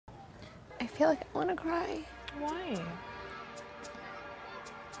I feel like I want to cry. Why?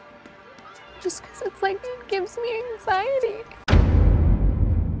 Just because it's like, it gives me anxiety.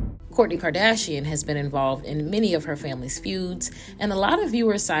 Kourtney Kardashian has been involved in many of her family's feuds, and a lot of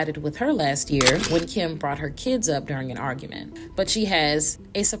viewers sided with her last year when Kim brought her kids up during an argument. But she has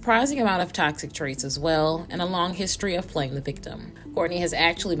a surprising amount of toxic traits as well, and a long history of playing the victim. Kourtney has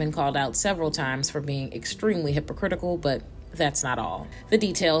actually been called out several times for being extremely hypocritical, but that's not all. The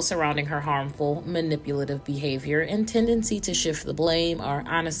details surrounding her harmful, manipulative behavior and tendency to shift the blame are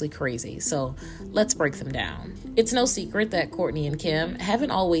honestly crazy, so let's break them down. It's no secret that Kourtney and Kim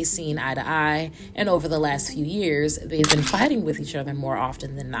haven't always seen eye to eye, and over the last few years, they've been fighting with each other more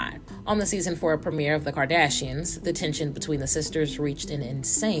often than not. On the season 4 premiere of The Kardashians, the tension between the sisters reached an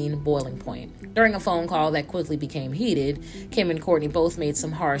insane boiling point. During a phone call that quickly became heated, Kim and Kourtney both made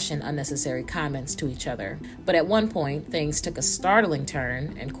some harsh and unnecessary comments to each other. But at one point, things took a startling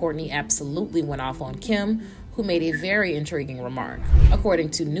turn, and Kourtney absolutely went off on Kim, who made a very intriguing remark.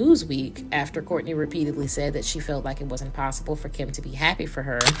 According to Newsweek, after Kourtney repeatedly said that she felt like it was impossible for Kim to be happy for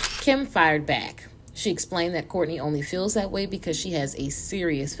her, Kim fired back. She explained that Kourtney only feels that way because she has a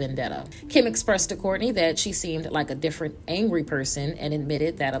serious vendetta. Kim expressed to Kourtney that she seemed like a different, angry person and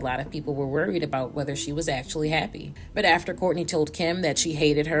admitted that a lot of people were worried about whether she was actually happy. But after Kourtney told Kim that she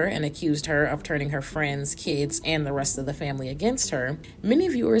hated her and accused her of turning her friends, kids, and the rest of the family against her, many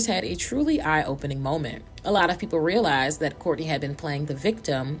viewers had a truly eye-opening moment. A lot of people realized that Kourtney had been playing the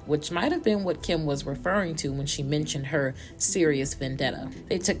victim, which might have been what Kim was referring to when she mentioned her serious vendetta.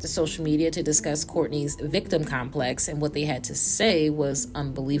 They took to social media to discuss Kourtney's victim complex, and what they had to say was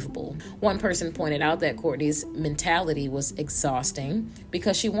unbelievable. One person pointed out that Kourtney's mentality was exhausting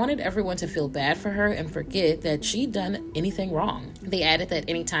because she wanted everyone to feel bad for her and forget that she'd done anything wrong. They added that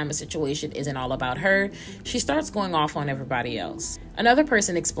anytime a situation isn't all about her, she starts going off on everybody else. Another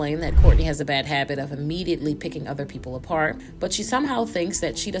person explained that Kourtney has a bad habit of immediately picking other people apart, but she somehow thinks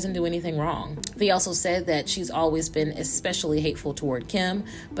that she doesn't do anything wrong. They also said that she's always been especially hateful toward Kim,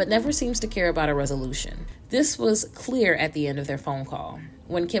 but never seems to care about a resolution. This was clear at the end of their phone call.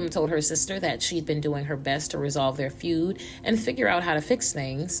 When Kim told her sister that she'd been doing her best to resolve their feud and figure out how to fix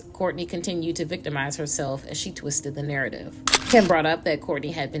things, Kourtney continued to victimize herself as she twisted the narrative. Kim brought up that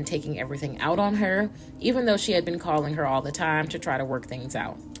Kourtney had been taking everything out on her, even though she had been calling her all the time to try to work things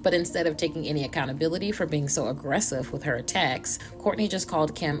out. But instead of taking any accountability for being so aggressive with her attacks, Kourtney just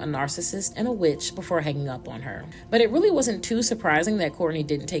called Kim a narcissist and a witch before hanging up on her. But it really wasn't too surprising that Kourtney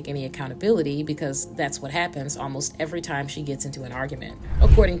didn't take any accountability, because that's what happens almost every time she gets into an argument.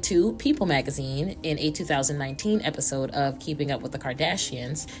 According to People magazine, in a 2019 episode of Keeping Up with the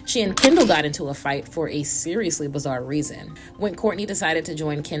Kardashians, she and Kendall got into a fight for a seriously bizarre reason. When Kourtney decided to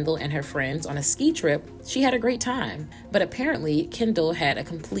join Kendall and her friends on a ski trip, she had a great time. But apparently, Kendall had a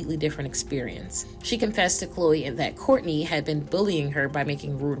completely different experience. She confessed to Khloe that Kourtney had been bullying her by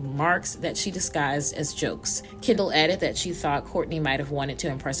making rude remarks that she disguised as jokes. Kendall added that she thought Kourtney might have wanted to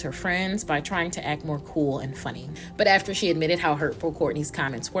impress her friends by trying to act more cool and funny. But after she admitted how hurtful Kourtney's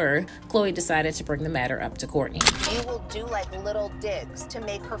comments were, Khloe decided to bring the matter up to Kourtney. You will do like little digs to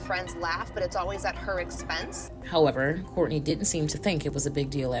make her friends laugh, but it's always at her expense. However, Kourtney didn't seem to think it was a big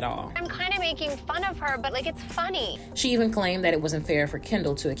deal at all. I'm kind of making fun of her, but like it's funny. She even claimed that it wasn't fair for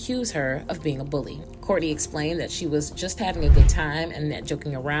Kendall to accuse her of being a bully. Kourtney explained that she was just having a good time and that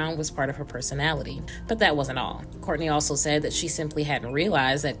joking around was part of her personality. But that wasn't all. Kourtney also said that she simply hadn't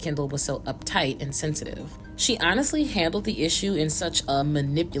realized that Kendall was so uptight and sensitive. She honestly handled the issue in such a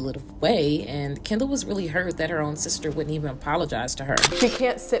manipulative way, and Kendall was really hurt that her own sister wouldn't even apologize to her. She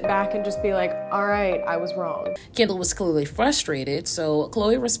can't sit back and just be like, all right, I was wrong. Kendall was clearly frustrated, so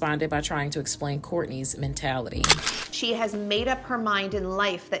Khloe responded by trying to explain Kourtney's mentality. She has made up her mind in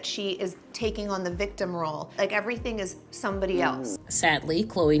life that she is taking on the victim role. Like everything is somebody else. Sadly,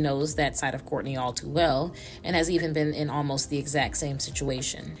 Khloe knows that side of Kourtney all too well and has even been in almost the exact same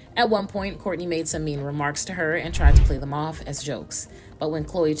situation. At one point, Kourtney made some mean remarks to her and tried to play them off as jokes. But when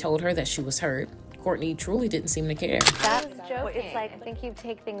Khloe told her that she was hurt, Kourtney truly didn't seem to care. That's joking. It's like, I think you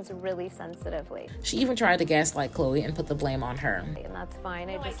take things really sensitively. She even tried to gaslight Khloe and put the blame on her. And that's fine.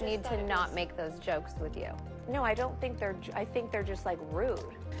 I just need to not make those jokes with you. No, I don't think I think they're just like rude.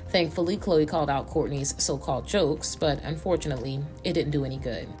 Thankfully, Khloe called out Kourtney's so-called jokes, but unfortunately, it didn't do any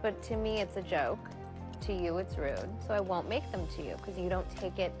good. But to me, it's a joke. to you, it's rude. So I won't make them to you because you don't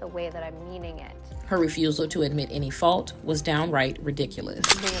take it the way that I'm meaning it. Her refusal to admit any fault was downright ridiculous.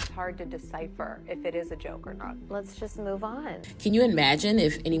 I think it's hard to decipher if it is a joke or not. Let's just move on. Can you imagine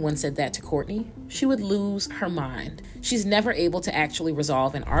if anyone said that to Kourtney? She would lose her mind. She's never able to actually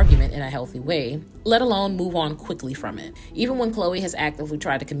resolve an argument in a healthy way, let alone move on quickly from it. Even when Khloe has actively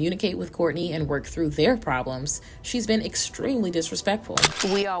tried to communicate with Kourtney and work through their problems, she's been extremely disrespectful.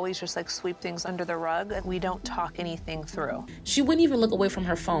 We always just like sweep things under the rug. We don't talk anything through. She wouldn't even look away from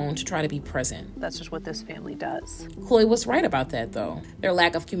her phone to try to be present. That's just what this family does. Khloe was right about that, though. Their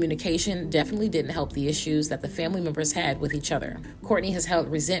lack of communication definitely didn't help the issues that the family members had with each other. Kourtney has held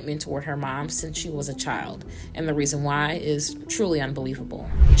resentment toward her mom since she was a child, and the reason why is truly unbelievable.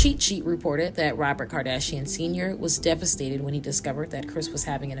 Cheat Sheet reported that Robert Kardashian Sr. was devastated when he discovered that Kris was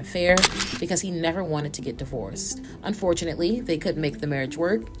having an affair because he never wanted to get divorced. Unfortunately, they couldn't make the marriage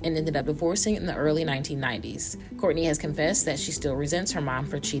work and ended up divorcing in the early 1990s. Kourtney has confessed that she still resents her mom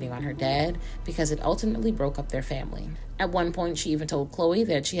for cheating on her dad because it ultimately broke up their family. At one point, she even told Khloe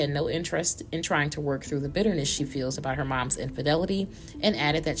that she had no interest in trying to work through the bitterness she feels about her mom's infidelity and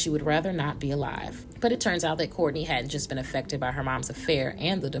added that she would rather not be alive. But it turns out that Kourtney hadn't just been affected by her mom's affair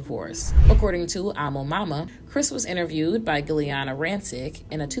and the divorce. According to Amo Mama, Kris was interviewed by Giuliana Rancic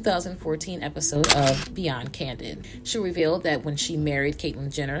in a 2014 episode of Beyond Candid. She revealed that when she married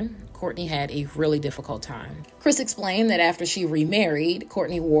Caitlyn Jenner, Kourtney had a really difficult time. Kris explained that after she remarried,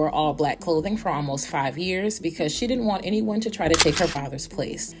 Kourtney wore all black clothing for almost 5 years because she didn't want anyone to try to take her father's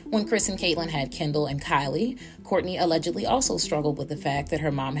place. When Kris and Caitlyn had Kendall and Kylie, Kourtney allegedly also struggled with the fact that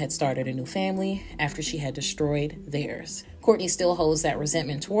her mom had started a new family after she had destroyed theirs. Kourtney still holds that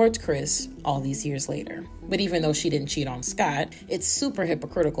resentment towards Kris all these years later. But even though she didn't cheat on Scott, it's super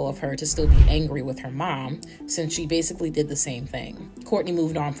hypocritical of her to still be angry with her mom since she basically did the same thing. Kourtney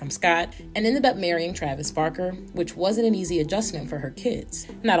moved on from Scott and ended up marrying Travis Barker, which wasn't an easy adjustment for her kids.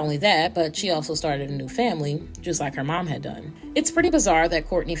 Not only that, but she also started a new family, just like her mom had done. It's pretty bizarre that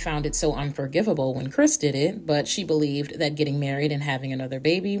Kourtney found it so unforgivable when Kris did it, but she believed that getting married and having another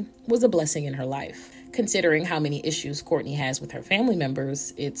baby was a blessing in her life. Considering how many issues Kourtney has with her family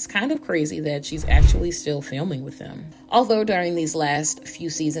members, it's kind of crazy that she's actually still filming with them. Although during these last few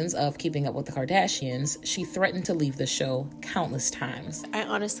seasons of Keeping Up with the Kardashians, she threatened to leave the show countless times. I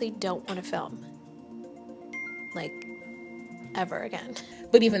honestly don't want to film. Like, ever again.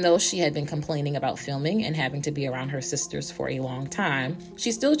 But even though she had been complaining about filming and having to be around her sisters for a long time,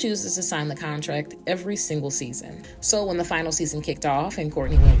 she still chooses to sign the contract every single season. So when the final season kicked off and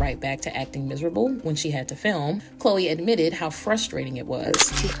Kourtney went right back to acting miserable when she had to film, Khloe admitted how frustrating it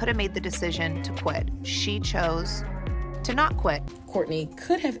was. She could have made the decision to quit. She chose to not quit. Kourtney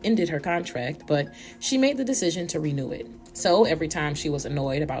could have ended her contract, but she made the decision to renew it. So every time she was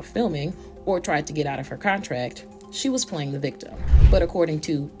annoyed about filming or tried to get out of her contract, she was playing the victim. But according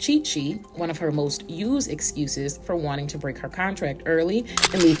to Cheat Sheet, one of her most used excuses for wanting to break her contract early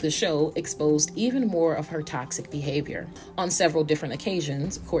and leave the show exposed even more of her toxic behavior. On several different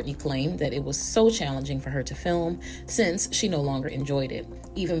occasions, Kourtney claimed that it was so challenging for her to film since she no longer enjoyed it.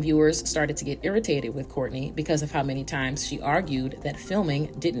 Even viewers started to get irritated with Kourtney because of how many times she argued that filming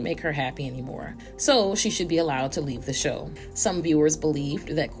didn't make her happy anymore, so she should be allowed to leave the show. Some viewers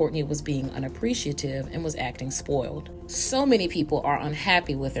believed that Kourtney was being unappreciative and was acting spoiled. So many people are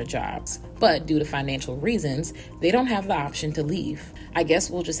unhappy with their jobs, but due to financial reasons, they don't have the option to leave. I guess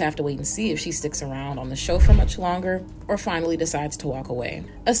we'll just have to wait and see if she sticks around on the show for much longer or finally decides to walk away.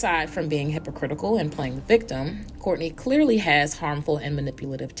 Aside from being hypocritical and playing the victim, Kourtney clearly has harmful and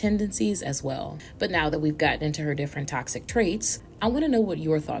manipulative tendencies as well. But now that we've gotten into her different toxic traits, I want to know what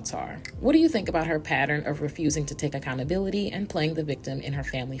your thoughts are. What do you think about her pattern of refusing to take accountability and playing the victim in her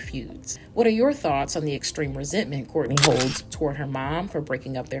family feuds? What are your thoughts on the extreme resentment Kourtney holds toward her mom for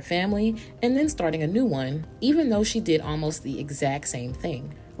breaking up their family and then starting a new one, even though she did almost the exact same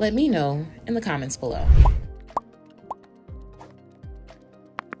thing? Let me know in the comments below.